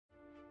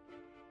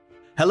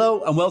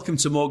Hello and welcome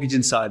to Mortgage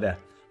Insider,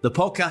 the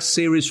podcast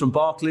series from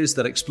Barclays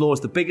that explores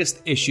the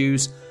biggest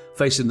issues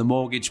facing the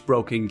mortgage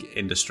broking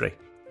industry.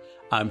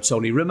 I'm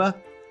Tony Rimmer,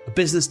 a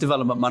business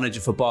development manager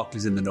for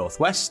Barclays in the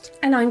Northwest.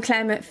 And I'm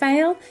Claire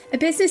McPhail, a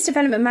business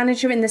development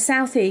manager in the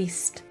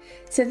Southeast.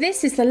 So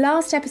this is the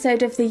last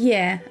episode of the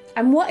year,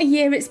 and what a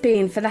year it's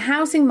been for the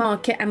housing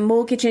market and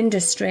mortgage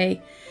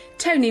industry.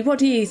 Tony, what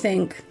do you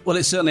think? Well,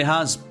 it certainly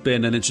has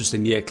been an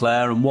interesting year,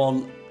 Claire, and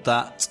one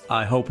that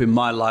I hope in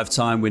my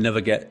lifetime we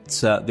never get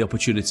the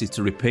opportunity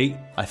to repeat.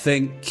 I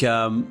think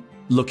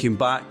looking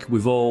back,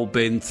 we've all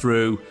been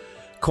through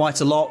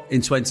quite a lot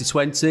in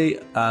 2020,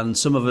 and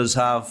some of us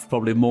have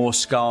probably more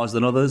scars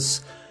than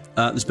others.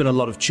 There's been a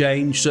lot of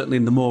change, certainly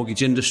in the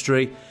mortgage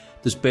industry.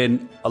 There's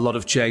been a lot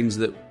of change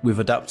that we've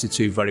adapted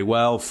to very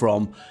well,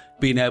 from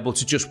being able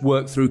to just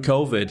work through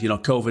COVID.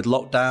 COVID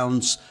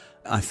lockdowns,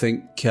 I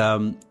think,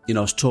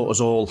 has taught us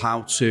all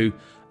how to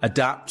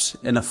adapt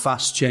in a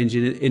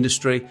fast-changing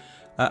industry.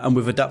 And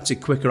we've adapted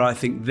quicker, I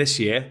think, this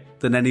year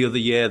than any other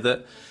year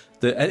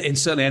and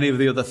certainly any of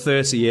the other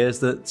 30 years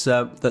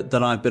that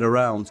I've been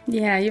around.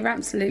 Yeah, you're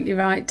absolutely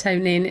right,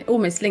 Tony. And it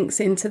almost links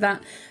into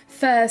that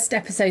first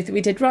episode that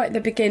we did right at the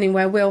beginning,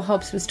 where Will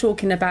Hobbs was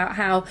talking about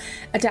how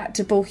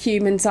adaptable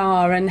humans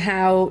are and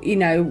how,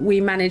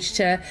 we manage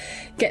to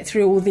get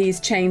through all these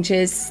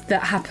changes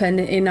that happen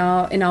in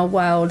our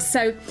world.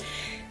 So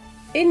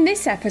in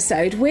this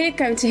episode, we're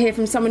going to hear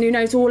from someone who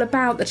knows all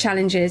about the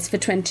challenges for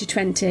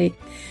 2020.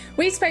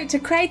 We spoke to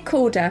Craig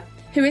Calder,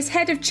 who is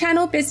Head of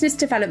Channel Business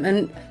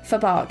Development for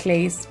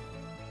Barclays.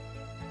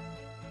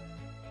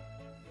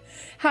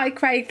 Hi,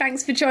 Craig.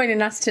 Thanks for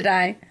joining us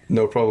today.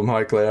 No problem.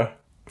 Hi, Claire.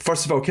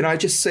 First of all, can I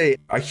just say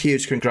a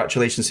huge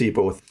congratulations to you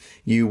both.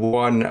 You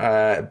won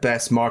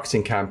Best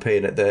Marketing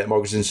Campaign at the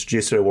Mortgage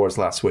Introducer Awards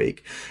last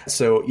week.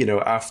 So,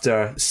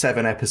 after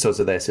 7 episodes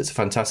of this, it's a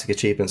fantastic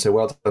achievement. So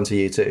well done to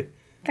you too.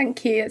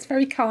 Thank you. It's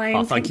very kind.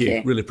 Oh, thank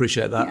you. Really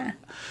appreciate that. Yeah.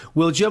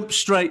 We'll jump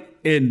straight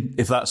in,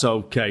 if that's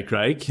okay,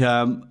 Craig.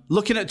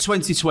 Looking at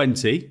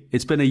 2020,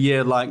 it's been a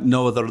year like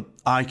no other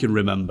I can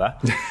remember,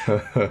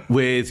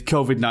 with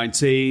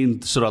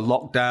COVID-19, sort of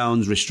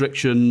lockdowns,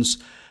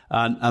 restrictions,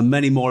 and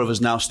many more of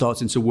us now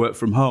starting to work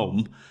from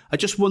home. I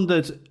just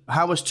wondered,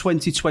 how has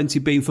 2020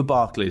 been for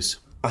Barclays?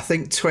 I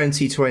think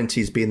 2020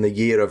 has been the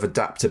year of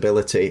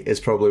adaptability, is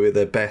probably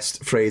the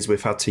best phrase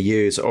we've had to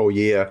use all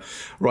year.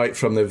 Right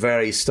from the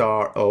very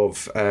start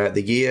of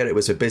the year, it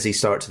was a busy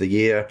start to the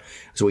year.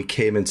 As we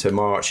came into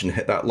March and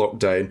hit that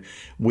lockdown,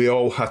 we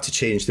all had to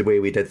change the way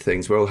we did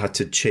things. We all had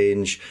to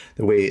change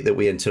the way that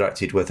we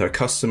interacted with our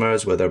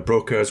customers, with our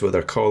brokers, with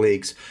our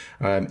colleagues.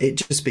 It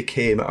just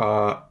became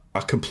a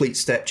complete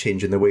step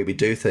change in the way we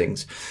do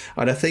things.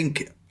 And I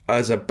think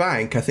as a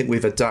bank, I think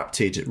we've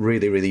adapted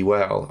really, really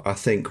well. I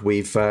think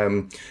we've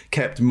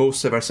kept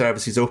most of our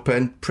services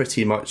open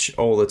pretty much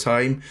all the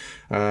time.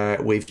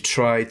 We've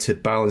tried to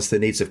balance the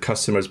needs of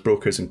customers,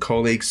 brokers and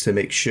colleagues to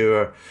make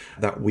sure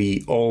that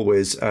we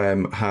always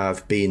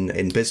have been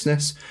in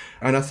business.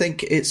 And I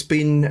think it's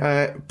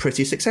been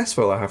pretty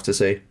successful, I have to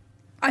say.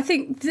 I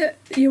think that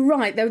you're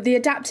right, though. The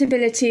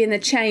adaptability and the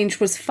change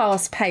was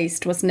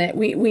fast-paced, wasn't it?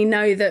 We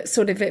know that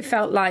sort of it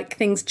felt like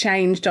things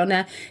changed on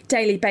a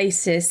daily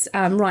basis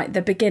right at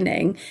the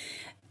beginning.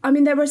 I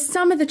mean, there were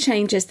some of the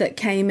changes that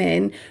came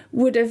in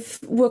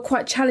were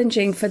quite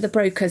challenging for the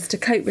brokers to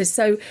cope with.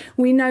 So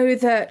we know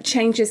that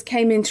changes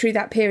came in through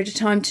that period of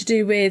time to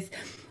do with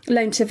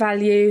loan to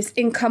values,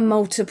 income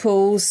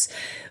multiples.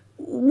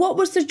 What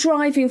was the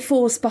driving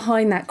force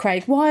behind that,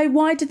 Craig?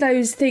 Why do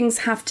those things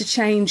have to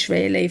change,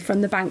 really,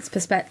 from the bank's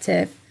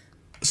perspective?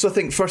 So I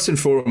think first and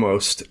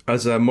foremost,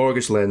 as a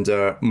mortgage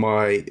lender,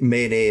 my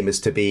main aim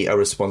is to be a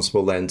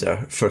responsible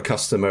lender for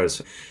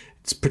customers.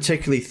 It's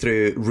particularly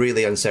through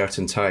really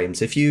uncertain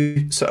times. If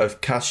you sort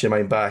of cast your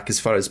mind back as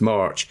far as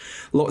March,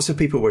 lots of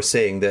people were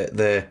saying that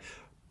the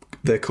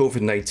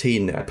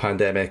COVID-19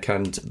 pandemic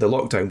and the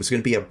lockdown was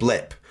going to be a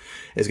blip.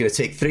 It's going to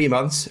take 3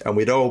 months and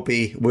we'd all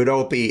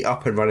be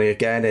up and running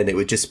again, and it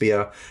would just be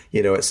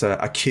it's a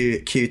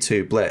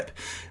Q2 blip.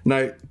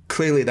 Now,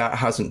 clearly that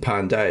hasn't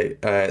panned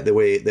out the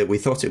way that we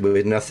thought it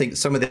would. And I think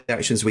some of the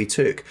actions we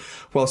took,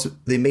 whilst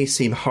they may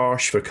seem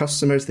harsh for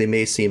customers, they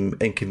may seem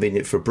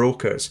inconvenient for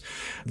brokers,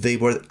 they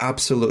were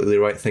absolutely the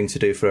right thing to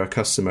do for our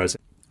customers.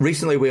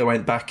 Recently, we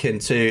went back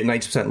into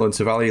 90%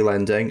 loan-to-value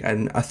lending,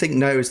 and I think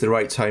now is the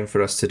right time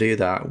for us to do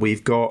that.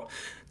 We've got,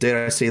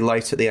 dare I say,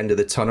 light at the end of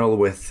the tunnel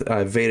with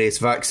various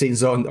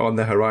vaccines on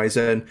the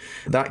horizon.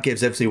 That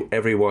gives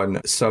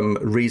everyone some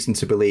reason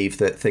to believe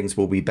that things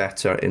will be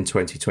better in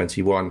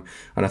 2021,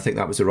 and I think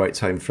that was the right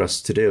time for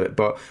us to do it.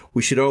 But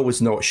we should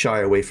always not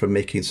shy away from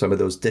making some of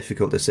those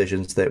difficult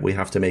decisions that we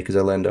have to make as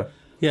a lender.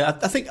 Yeah,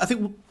 I think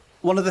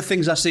one of the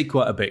things I see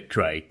quite a bit,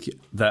 Craig,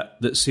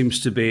 that seems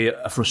to be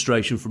a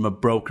frustration from a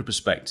broker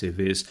perspective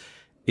is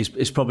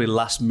probably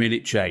last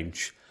minute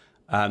change,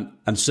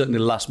 and certainly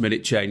last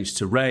minute change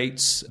to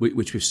rates,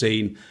 which we've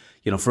seen,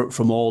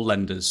 from all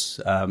lenders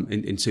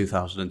in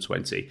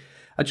 2020.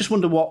 I just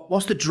wonder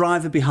what's the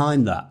driver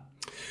behind that?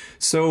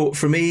 So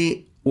for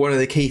me, one of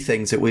the key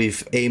things that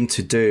we've aimed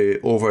to do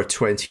over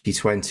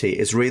 2020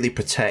 is really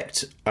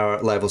protect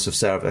our levels of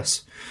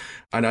service.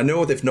 And I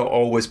know they've not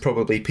always,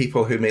 probably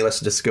people who may listen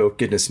to this go,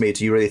 goodness me,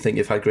 do you really think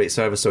you've had great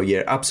service all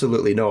year?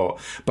 Absolutely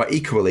not. But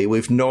equally,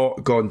 we've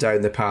not gone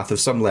down the path of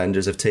some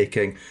lenders of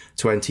taking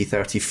 20,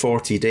 30,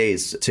 40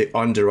 days to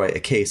underwrite a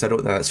case. I don't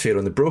think that's fair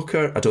on the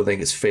broker. I don't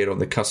think it's fair on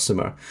the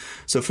customer.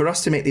 So for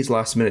us to make these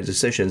last minute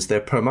decisions,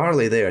 they're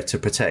primarily there to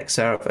protect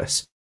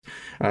service.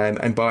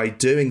 And by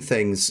doing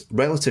things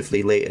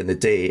relatively late in the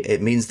day,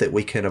 it means that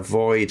we can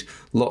avoid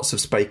lots of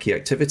spiky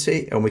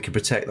activity, and we can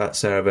protect that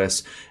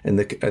service in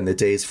the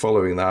days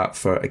following that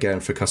for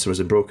customers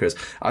and brokers.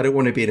 I don't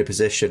want to be in a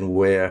position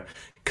where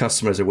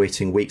customers are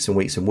waiting weeks and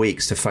weeks and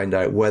weeks to find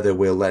out whether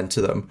we'll lend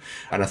to them.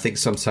 And I think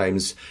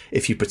sometimes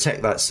if you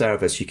protect that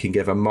service, you can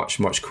give a much,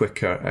 much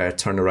quicker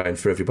turnaround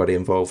for everybody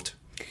involved.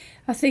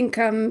 I think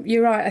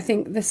you're right. I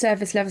think the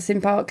service levels in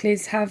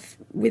Barclays have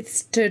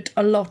withstood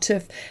a lot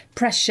of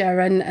pressure,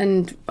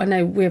 and I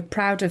know we're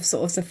proud of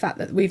sort of the fact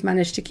that we've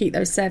managed to keep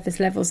those service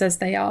levels as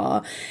they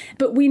are.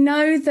 But we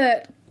know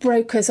that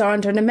brokers are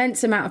under an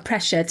immense amount of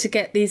pressure to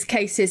get these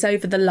cases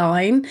over the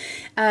line.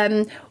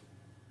 And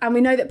we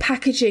know that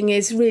packaging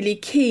is really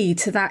key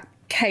to that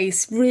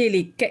case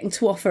really getting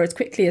to offer as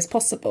quickly as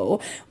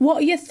possible. What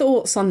are your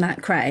thoughts on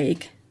that,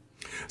 Craig?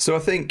 So I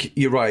think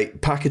you're right.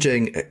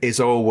 Packaging is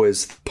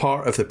always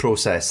part of the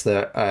process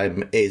that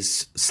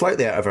is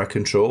slightly out of our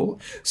control.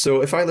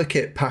 So if I look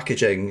at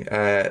packaging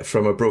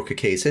from a broker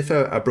case, if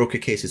a broker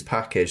case is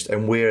packaged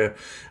and we're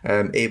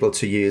able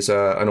to use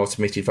an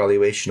automated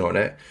valuation on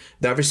it,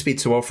 the average speed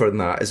to offer on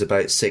that is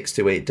about 6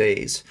 to 8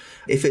 days.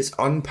 If it's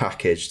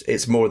unpackaged,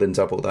 it's more than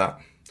double that.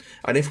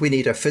 And if we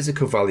need a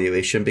physical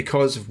valuation,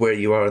 because of where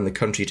you are in the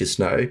country just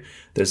now,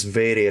 there's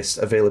various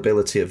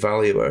availability of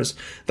valuers.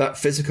 That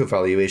physical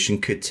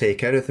valuation could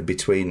take anything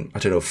between,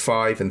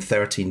 5 and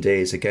 13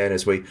 days, again,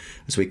 as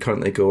we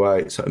currently go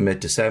out sort of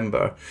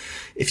mid-December.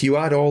 If you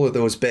add all of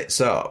those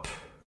bits up,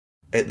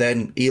 it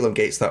then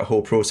elongates that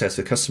whole process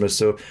for customers.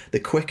 So the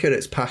quicker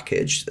it's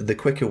packaged, the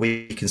quicker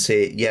we can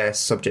say, yes,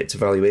 subject to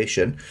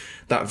valuation,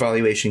 that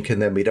valuation can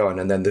then be done,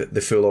 and then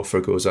the full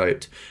offer goes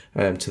out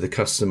to the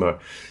customer.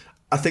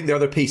 I think the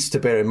other piece to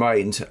bear in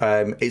mind,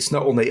 it's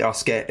not only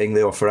us getting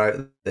the offer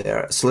out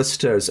there.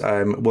 Solicitors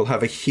will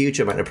have a huge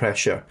amount of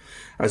pressure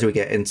as we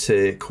get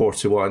into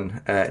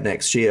Q1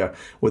 next year.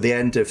 With the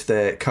end of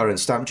the current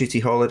stamp duty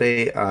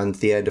holiday and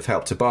the end of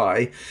Help to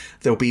Buy,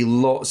 there'll be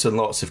lots and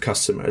lots of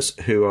customers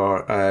who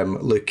are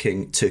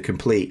looking to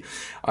complete.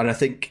 And I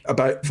think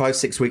about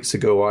 5-6 weeks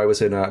ago, I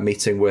was in a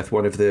meeting with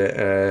one of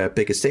the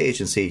biggest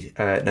agency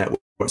networks,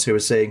 who were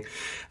saying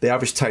the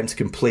average time to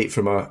complete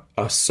from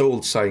a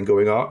sold sign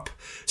going up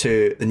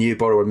to the new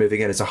borrower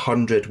moving in is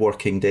 100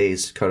 working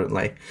days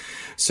currently.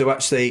 So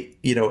actually,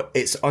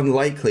 it's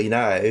unlikely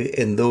now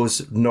in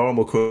those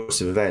normal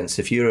course of events,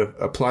 if you're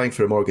applying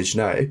for a mortgage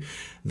now,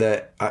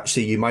 that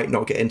actually you might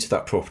not get into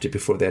that property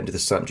before the end of the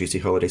stamp duty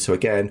holiday. So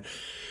again,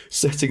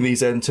 setting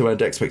these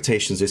end-to-end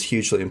expectations is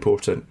hugely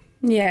important.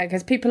 Yeah,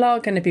 because people are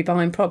going to be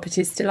buying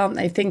properties still, aren't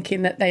they,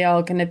 thinking that they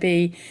are going to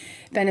be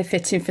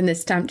benefiting from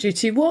this stamp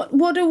duty.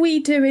 What are we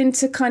doing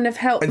to kind of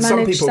help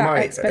manage that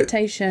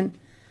expectation?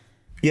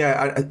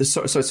 Yeah,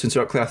 sorry to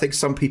interrupt, Claire. I think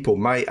some people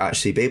might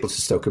actually be able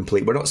to still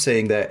complete. We're not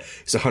saying that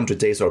it's 100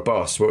 days or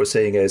bust. What we're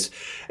saying is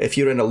if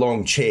you're in a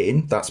long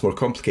chain, that's more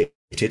complicated.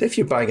 If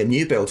you're buying a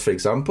new build, for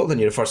example, and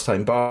you're a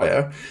first-time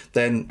buyer,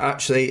 then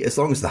actually, as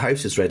long as the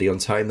house is ready on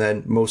time,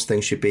 then most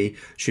things should be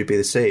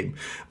the same.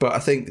 But I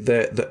think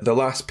the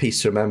last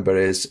piece to remember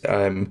is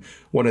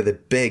one of the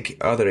big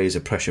other areas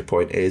of pressure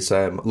point is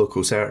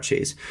local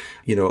searches.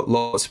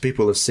 Lots of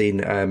people have seen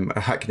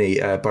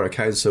Hackney Borough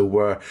Council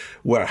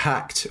were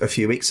hacked a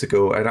few weeks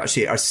ago, and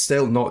actually are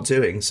still not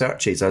doing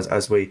searches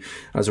as we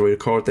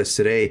record this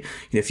today.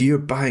 If you're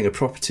buying a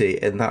property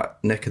in that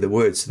neck of the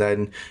woods,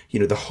 then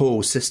the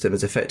whole system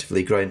is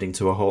effectively grinding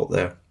to a halt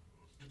there.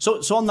 So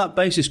on that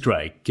basis,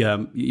 Craig,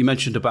 you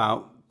mentioned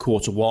about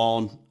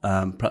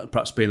Q1,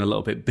 perhaps being a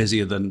little bit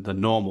busier than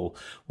normal.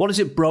 What is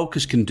it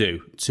brokers can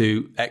do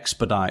to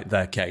expedite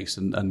their case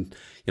and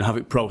have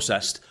it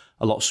processed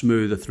a lot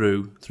smoother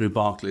through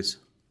Barclays?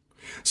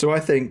 So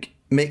I think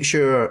make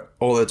sure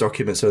all the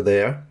documents are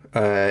there.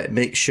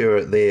 Make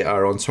sure they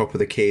are on top of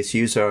the case.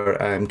 Use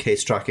our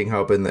case tracking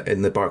hub in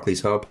the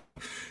Barclays hub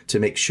to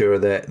make sure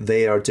that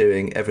they are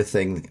doing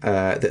everything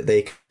that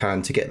they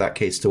can to get that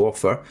case to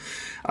offer,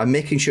 and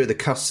making sure the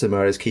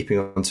customer is keeping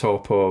on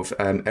top of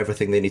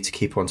everything they need to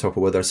keep on top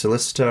of with their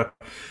solicitor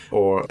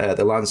or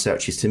the land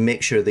searches to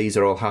make sure these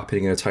are all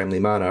happening in a timely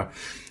manner.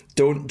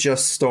 Don't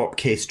just stop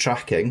case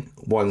tracking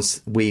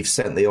once we've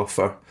sent the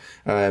offer,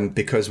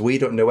 because we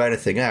don't know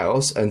anything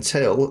else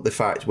until the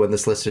fact when the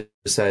solicitor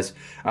says,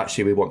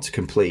 actually, we want to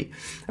complete.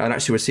 And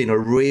actually, we're seeing a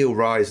real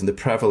rise in the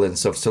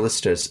prevalence of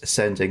solicitors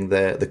sending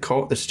the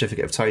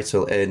certificate of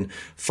title in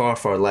far,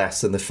 far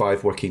less than the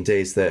 5 working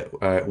days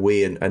that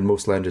we and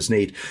most lenders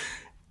need.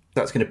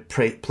 that's going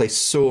to place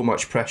so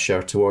much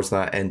pressure towards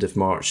that end of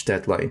March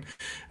deadline.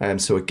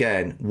 So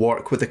again,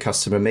 work with the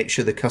customer, make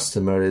sure the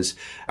customer is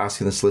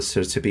asking the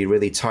solicitor to be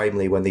really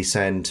timely when they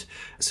send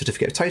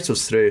certificate of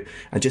titles through,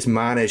 and just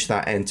manage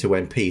that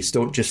end-to-end piece.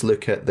 Don't just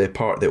look at the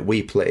part that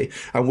we play.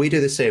 And we do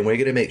the same. We're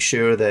going to make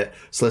sure that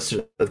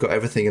solicitors have got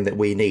everything in that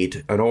we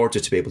need in order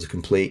to be able to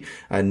complete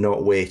and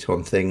not wait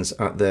on things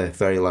at the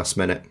very last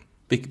minute.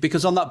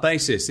 Because on that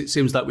basis, it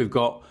seems that we've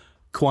got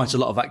quite a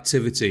lot of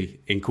activity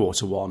in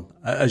quarter one.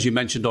 As you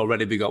mentioned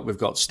already, we've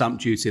got stamp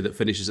duty that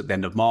finishes at the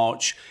end of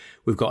March.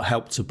 We've got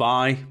Help to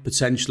Buy,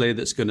 potentially,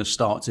 that's going to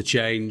start to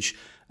change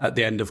at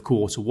the end of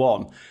quarter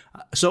one.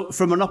 So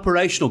from an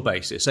operational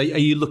basis, are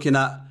you looking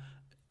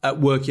at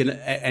working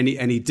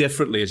any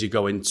differently as you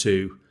go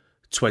into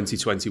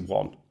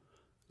 2021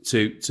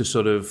 to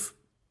sort of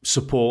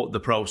support the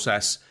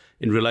process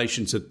in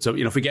relation to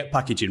if we get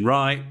packaging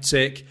right,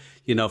 tick,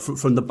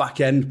 from the back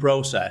end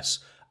process?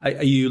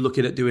 Are you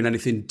looking at doing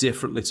anything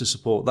differently to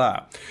support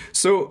that?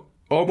 So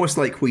almost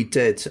like we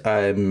did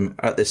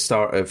at the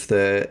start of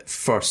the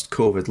first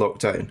COVID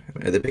lockdown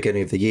at the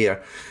beginning of the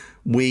year,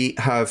 we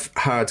have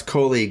had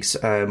colleagues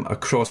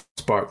across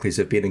Barclays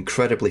have been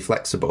incredibly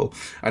flexible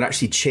and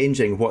actually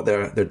changing what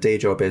their day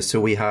job is. So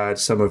we had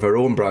some of our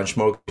own branch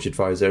mortgage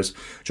advisors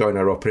join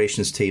our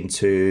operations team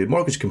to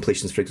mortgage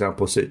completions, for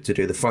example, so to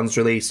do the funds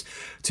release,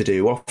 to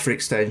do offer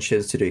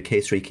extensions, to do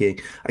case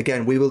rekeying.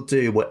 Again, we will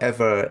do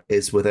whatever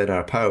is within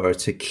our power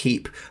to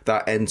keep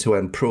that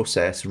end-to-end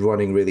process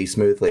running really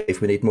smoothly.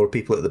 If we need more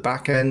people at the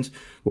back end,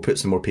 we'll put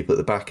some more people at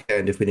the back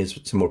end. If we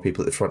need some more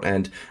people at the front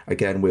end,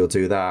 again, we'll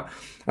do that.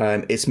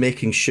 It's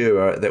making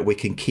sure that we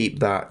can keep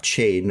that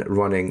chain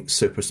running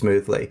super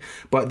smoothly.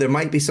 But there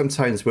might be some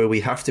times where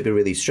we have to be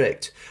really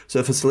strict. So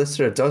if a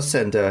solicitor does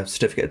send a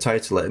certificate of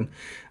title in,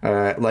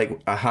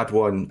 like I had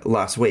one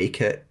last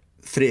week at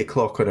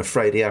 3:00 on a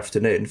Friday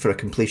afternoon for a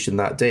completion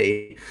that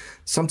day,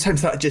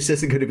 sometimes that just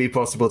isn't going to be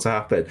possible to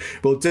happen.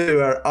 We'll do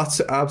our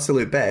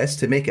absolute best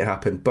to make it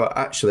happen, but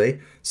actually,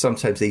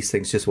 sometimes these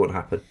things just won't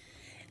happen.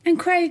 And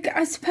Craig,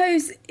 I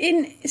suppose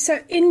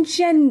in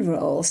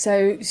general,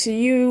 so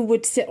you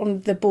would sit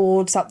on the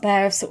boards up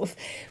there, sort of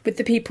with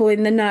the people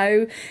in the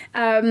know.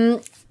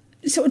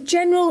 Sort of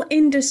general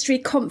industry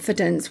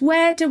confidence.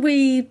 Where do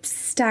we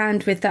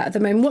stand with that at the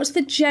moment? What's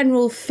the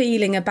general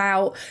feeling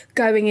about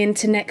going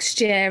into next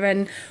year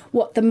and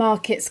what the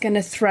market's going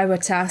to throw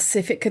at us,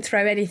 if it could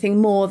throw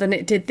anything more than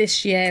it did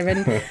this year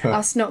and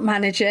us not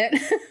manage it?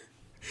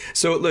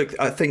 So, look,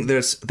 I think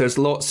there's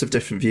lots of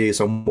different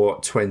views on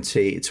what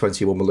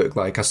 2021 will look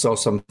like. I saw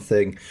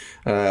something,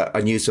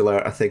 a news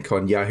alert, I think,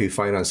 on Yahoo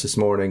Finance this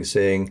morning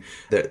saying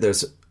that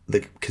there's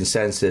the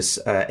consensus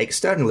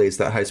externally is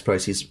that house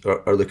prices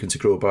are looking to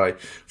grow by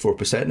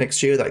 4%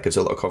 next year. That gives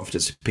a lot of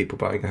confidence to people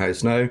buying a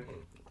house now.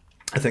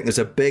 I think there's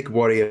a big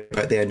worry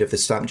about the end of the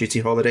stamp duty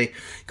holiday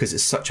because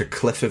it's such a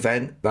cliff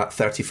event, that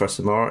 31st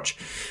of March.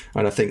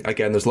 And I think,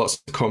 again, there's lots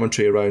of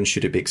commentary around,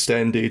 should it be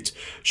extended?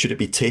 Should it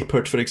be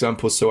tapered, for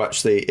example? So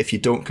actually, if you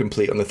don't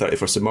complete on the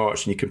 31st of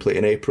March and you complete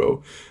in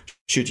April,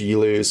 should you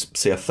lose,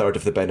 say, a third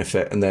of the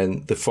benefit, and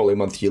then the following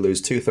month you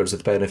lose 2/3 of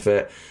the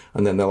benefit,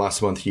 and then the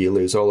last month you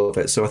lose all of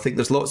it? So I think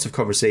there's lots of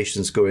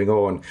conversations going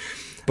on.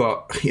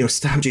 But,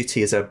 stamp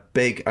duty is a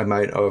big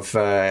amount of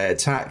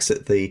tax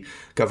that the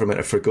government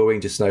are forgoing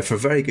just now for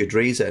very good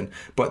reason.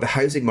 But the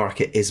housing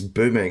market is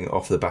booming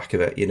off the back of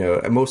it.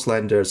 And most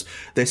lenders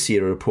this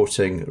year are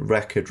reporting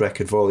record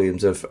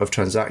volumes of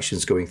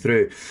transactions going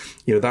through.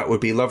 That would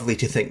be lovely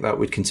to think that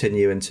would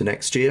continue into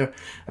next year.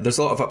 There's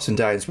a lot of ups and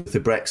downs with the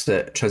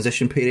Brexit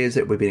transition periods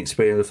that we've been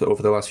experiencing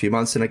over the last few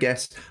months. And I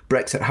guess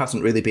Brexit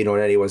hasn't really been on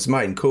anyone's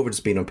mind. COVID's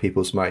been on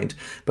people's mind.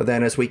 But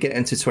then as we get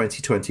into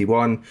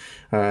 2021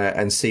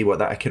 and see what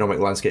that economic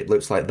landscape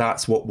looks like,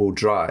 that's what will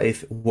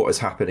drive what is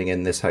happening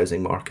in this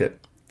housing market.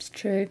 It's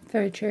true,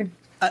 very true.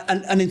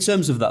 And in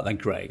terms of that then,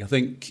 Craig, I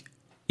think,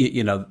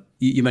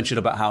 you mentioned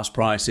about house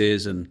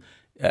prices and,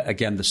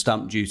 again, the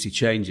stamp duty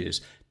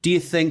changes. Do you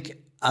think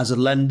as a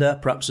lender,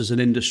 perhaps as an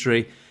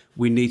industry,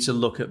 we need to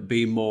look at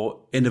being more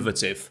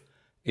innovative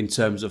in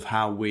terms of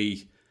how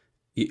we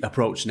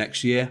approach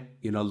next year?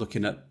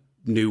 Looking at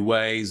new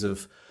ways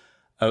of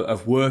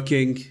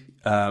working,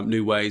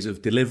 new ways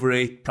of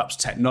delivery, perhaps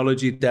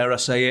technology, dare I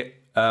say it,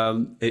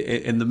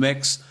 in the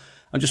mix.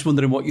 I'm just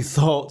wondering what your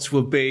thoughts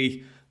will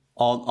be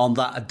on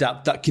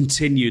that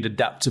continued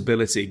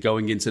adaptability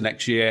going into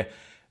next year,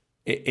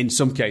 in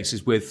some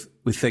cases with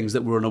things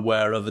that we're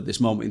unaware of at this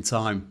moment in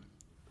time.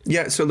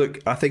 Yeah, so look,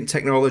 I think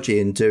technology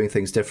and doing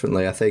things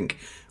differently, I think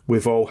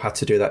we've all had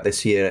to do that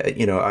this year.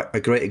 A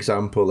great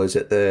example is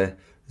at the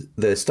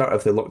start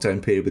of the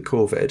lockdown period with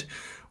COVID,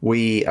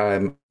 we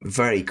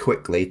very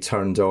quickly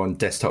turned on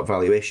desktop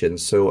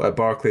valuations. So at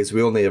Barclays,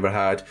 we only ever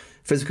had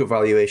physical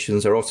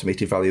valuations or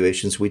automated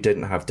valuations. We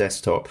didn't have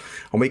desktop.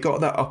 And we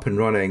got that up and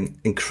running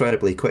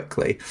incredibly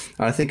quickly.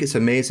 And I think it's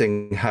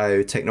amazing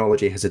how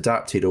technology has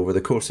adapted over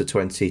the course of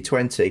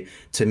 2020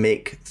 to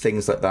make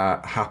things like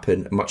that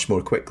happen much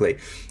more quickly.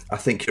 I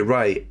think you're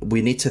right.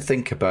 We need to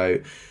think about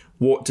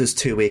what does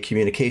two-way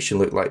communication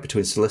look like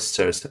between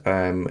solicitors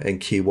in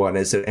Q1?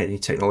 Is there any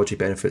technology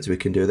benefits we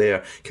can do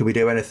there? Can we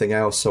do anything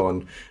else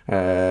on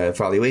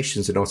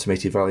valuations and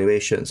automated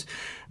valuations?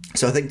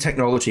 So I think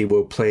technology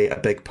will play a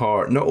big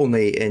part, not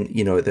only in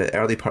the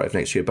early part of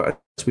next year,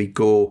 but as we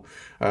go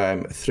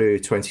through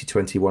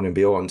 2021 and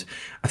beyond.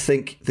 I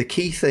think the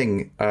key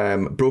thing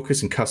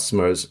brokers and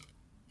customers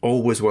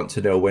always want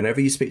to know,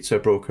 whenever you speak to a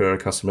broker or a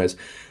customer, is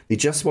they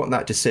just want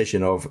that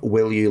decision of,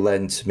 will you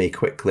lend to me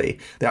quickly?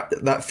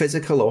 That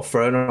physical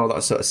offer and all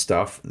that sort of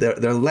stuff,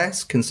 they're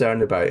less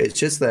concerned about. It's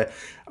just that,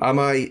 am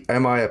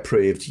I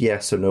approved?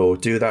 Yes or no?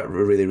 Do that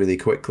really, really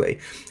quickly.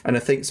 And I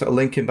think, sort of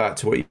linking back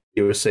to what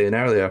you were saying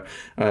earlier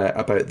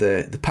about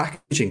the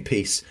packaging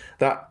piece,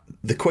 that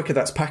the quicker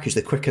that's packaged,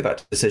 the quicker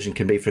that decision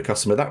can be for a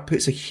customer. That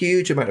puts a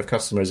huge amount of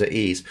customers at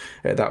ease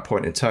at that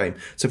point in time.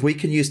 So if we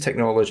can use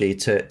technology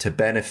to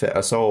benefit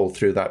us all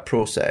through that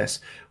process,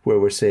 where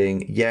we're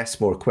saying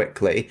yes more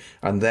quickly,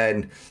 and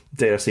then,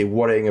 dare I say,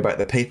 worrying about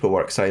the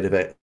paperwork side of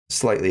it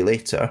slightly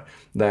later,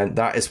 then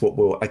that is what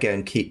will,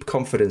 again, keep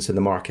confidence in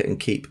the market and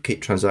keep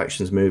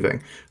transactions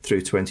moving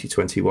through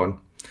 2021.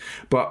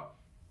 But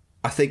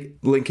I think,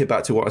 linking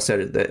back to what I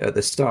said at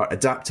the start,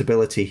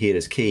 adaptability here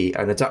is key,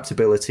 and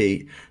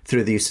adaptability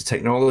through the use of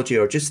technology,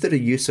 or just through the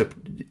use of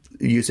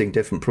using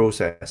different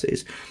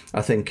processes,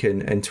 I think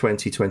in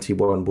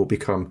 2021 will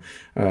become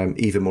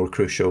even more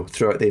crucial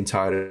throughout the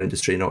entire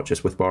industry, not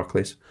just with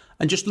Barclays.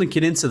 And just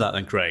linking into that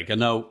then, Craig, I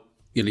know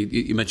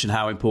you mentioned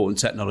how important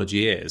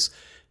technology is.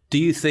 Do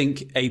you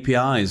think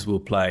APIs will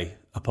play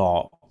a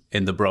part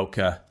in the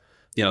broker,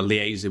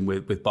 liaising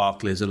with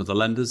Barclays and other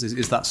lenders?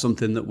 Is that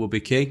something that will be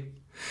key?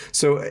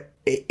 So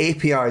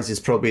APIs is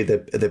probably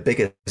the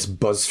biggest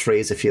buzz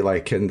phrase, if you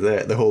like, in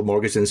the whole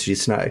mortgage industry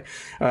now.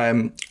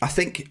 I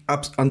think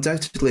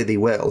undoubtedly they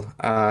will.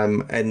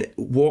 And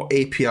what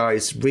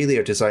APIs really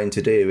are designed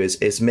to do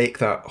is make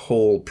that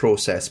whole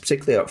process,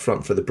 particularly up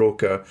front for the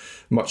broker,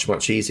 much,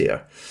 much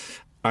easier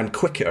and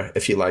quicker,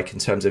 if you like, in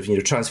terms of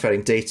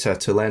transferring data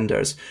to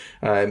lenders.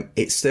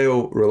 It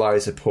still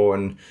relies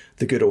upon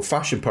the good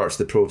old-fashioned parts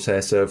of the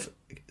process of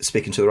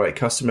speaking to the right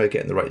customer,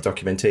 getting the right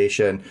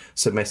documentation,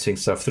 submitting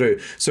stuff through.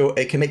 So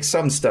it can make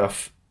some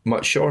stuff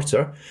much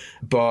shorter,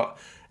 but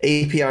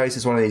APIs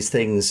is one of these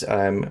things,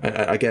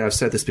 again, I've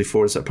said this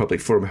before as a public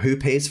forum, who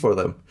pays for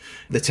them?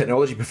 The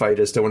technology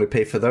providers don't want to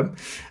pay for them.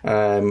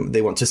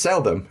 They want to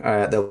sell them.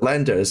 The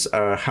lenders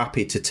are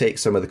happy to take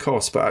some of the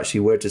cost, but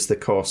actually, where does the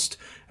cost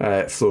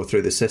flow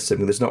through the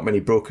system? There's not many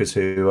brokers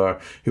who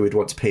would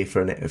want to pay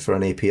for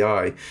an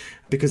API,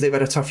 because they've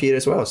had a tough year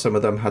as well. Some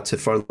of them had to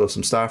furlough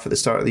some staff at the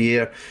start of the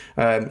year.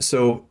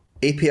 So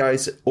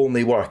APIs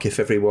only work if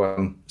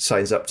everyone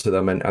signs up to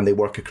them and they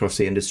work across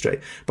the industry.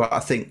 But I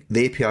think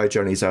the API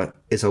journey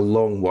is a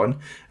long one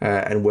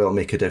and will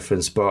make a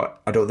difference.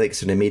 But I don't think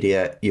it's an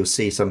immediate, you'll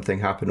see something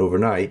happen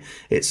overnight.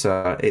 It's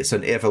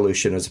an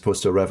evolution as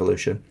opposed to a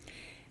revolution.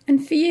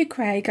 And for you,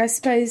 Craig, I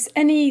suppose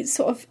any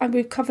sort of,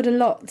 we've covered a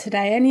lot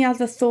today, any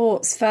other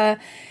thoughts for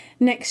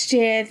next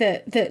year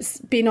that's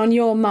been on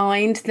your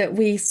mind that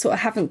we sort of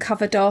haven't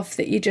covered off,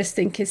 that you just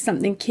think is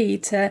something key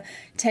to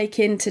take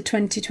into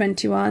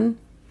 2021?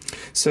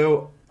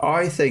 So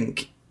I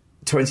think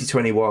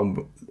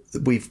 2021,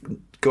 we've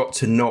got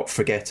to not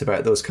forget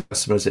about those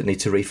customers that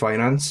need to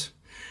refinance.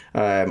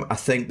 I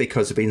think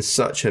because there's been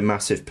such a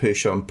massive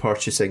push on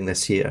purchasing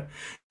this year,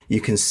 you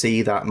can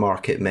see that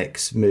market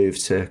mix move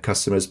to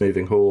customers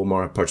moving home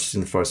or purchasing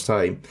the first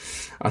time.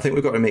 I think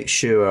we've got to make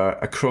sure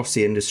across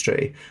the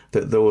industry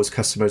that those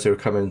customers who are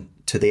coming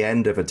to the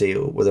end of a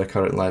deal with their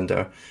current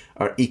lender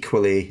are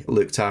equally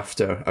looked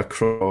after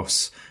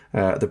across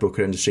the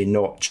broker industry,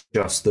 not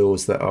just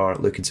those that are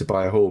looking to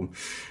buy a home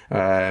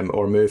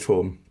or move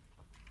home.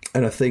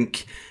 And I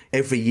think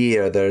every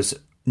year there's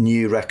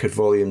new record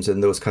volumes in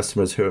those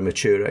customers who are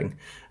maturing.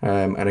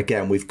 And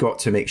again, we've got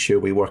to make sure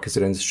we work as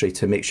an industry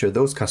to make sure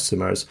those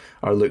customers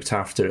are looked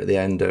after at the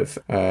end of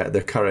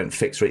their current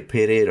fixed rate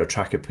period or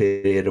tracker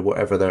period or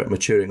whatever they're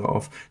maturing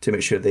off, to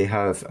make sure they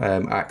have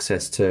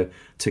access to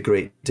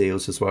great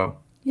deals as well.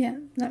 Yeah,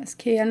 that's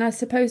key. And I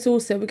suppose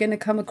also we're going to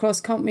come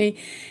across, can't we,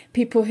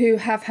 people who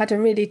have had a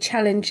really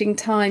challenging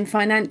time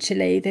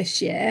financially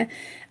this year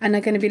and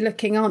are going to be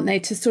looking, aren't they,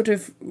 to sort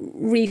of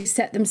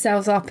reset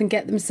themselves up and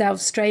get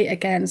themselves straight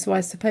again. So I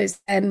suppose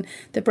then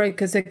the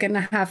brokers are going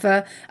to have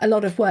a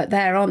lot of work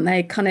there, aren't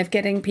they, kind of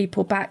getting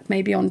people back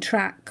maybe on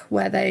track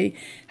where they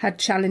had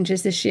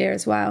challenges this year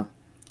as well.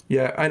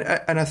 Yeah,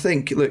 and I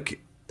think, look,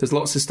 there's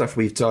lots of stuff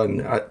we've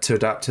done to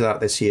adapt to that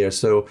this year.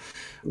 So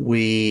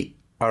we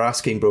are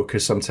asking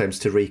brokers sometimes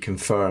to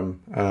reconfirm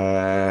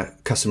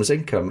customers'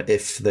 income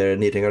if they're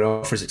needing an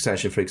offers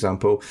extension, for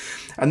example.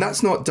 And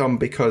that's not done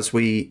because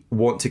we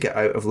want to get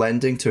out of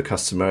lending to a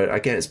customer.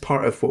 Again, it's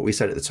part of what we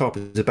said at the top.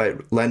 It's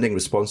about lending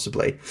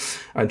responsibly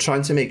and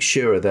trying to make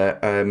sure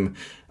that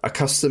a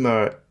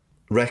customer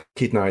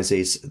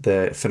recognises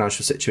the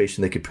financial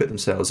situation they could put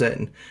themselves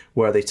in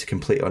were they to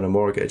complete on a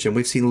mortgage. And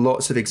we've seen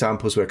lots of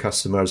examples where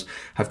customers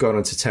have gone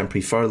onto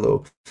temporary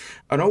furlough.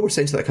 And all we're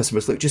saying to that customer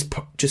is, look,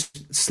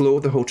 just slow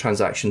the whole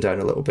transaction down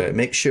a little bit.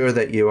 Make sure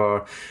that you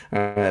are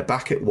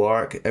back at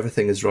work,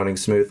 everything is running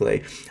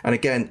smoothly. And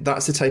again,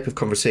 that's the type of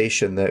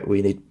conversation that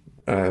we need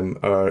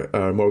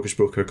our mortgage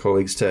broker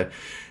colleagues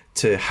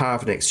to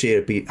have next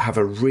year, have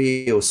a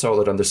real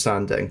solid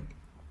understanding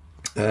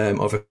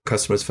of a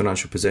customer's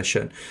financial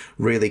position,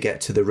 really get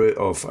to the root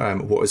of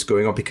what is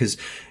going on. Because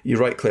you're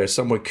right, Claire,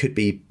 someone could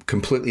be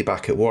completely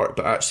back at work,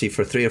 but actually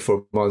for 3 or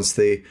 4 months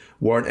they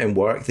weren't in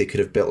work. They could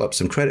have built up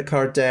some credit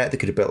card debt, they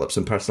could have built up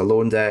some personal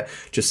loan debt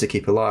just to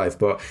keep alive.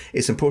 But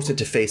it's important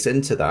to face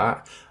into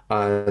that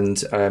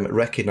and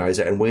recognise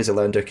it, and we as a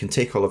lender can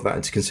take all of that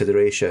into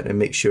consideration and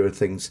make sure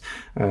things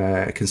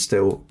can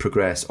still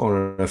progress on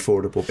an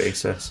affordable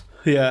basis.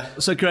 Yeah.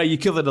 So, Craig, you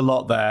covered a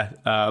lot there.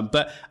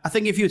 But I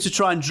think if you were to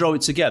try and draw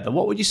it together,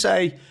 what would you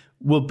say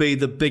will be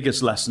the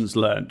biggest lessons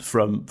learned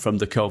from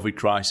the COVID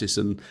crisis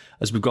and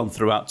as we've gone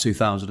throughout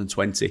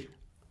 2020?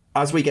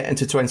 As we get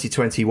into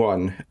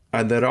 2021,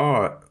 and there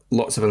are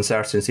lots of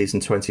uncertainties in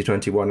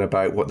 2021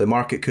 about what the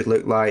market could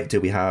look like. Do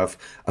we have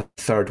a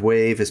third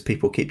wave, as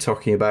people keep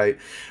talking about?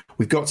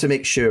 We've got to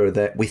make sure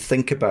that we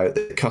think about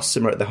the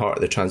customer at the heart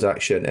of the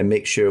transaction and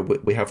make sure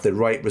we have the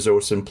right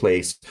resource in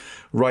place,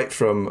 right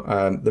from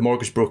the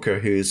mortgage broker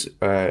who's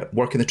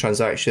working the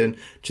transaction,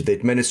 to the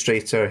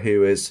administrator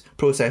who is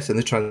processing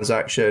the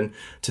transaction,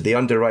 to the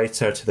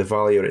underwriter, to the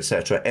valuer,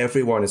 etc.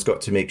 Everyone has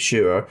got to make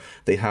sure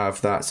they have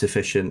that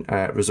sufficient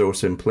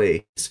resource in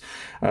place.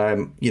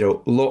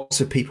 Lots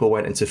of people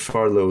went into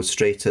furlough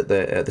straight at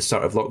the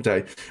start of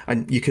lockdown,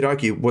 and you could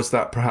argue, was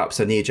that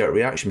perhaps a knee-jerk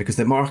reaction? Because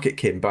the market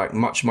came back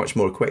much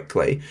more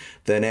quickly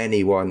than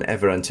anyone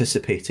ever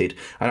anticipated,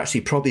 and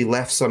actually probably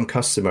left some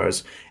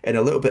customers in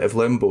a little bit of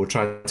limbo,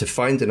 trying to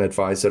find an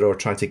advisor or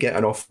trying to get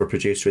an offer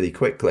produced really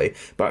quickly,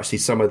 but actually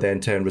some of the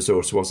end-to-end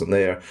resource wasn't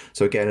there.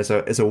 So again, as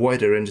a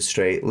wider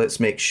industry, let's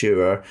make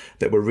sure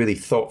that we're really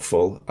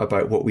thoughtful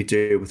about what we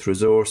do with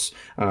resource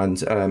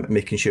and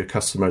making sure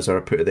customers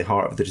are put at the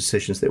heart of the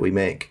decisions that we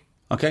make.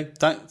 Okay,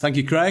 thank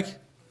you, Craig.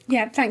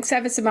 Yeah, thanks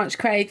ever so much,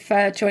 Craig,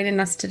 for joining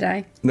us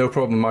today. No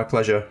problem, my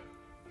pleasure.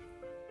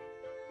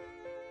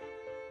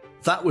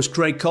 That was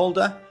Craig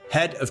Calder,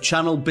 Head of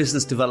Channel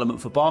Business Development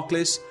for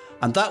Barclays,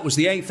 and that was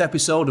the 8th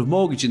episode of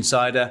Mortgage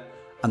Insider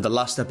and the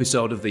last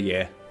episode of the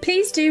year.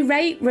 Please do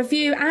rate,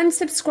 review and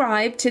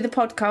subscribe to the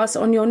podcast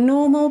on your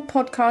normal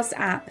podcast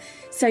app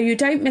so you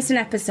don't miss an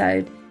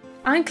episode.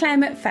 I'm Claire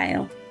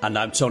McPhail. And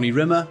I'm Tony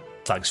Rimmer.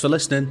 Thanks for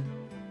listening.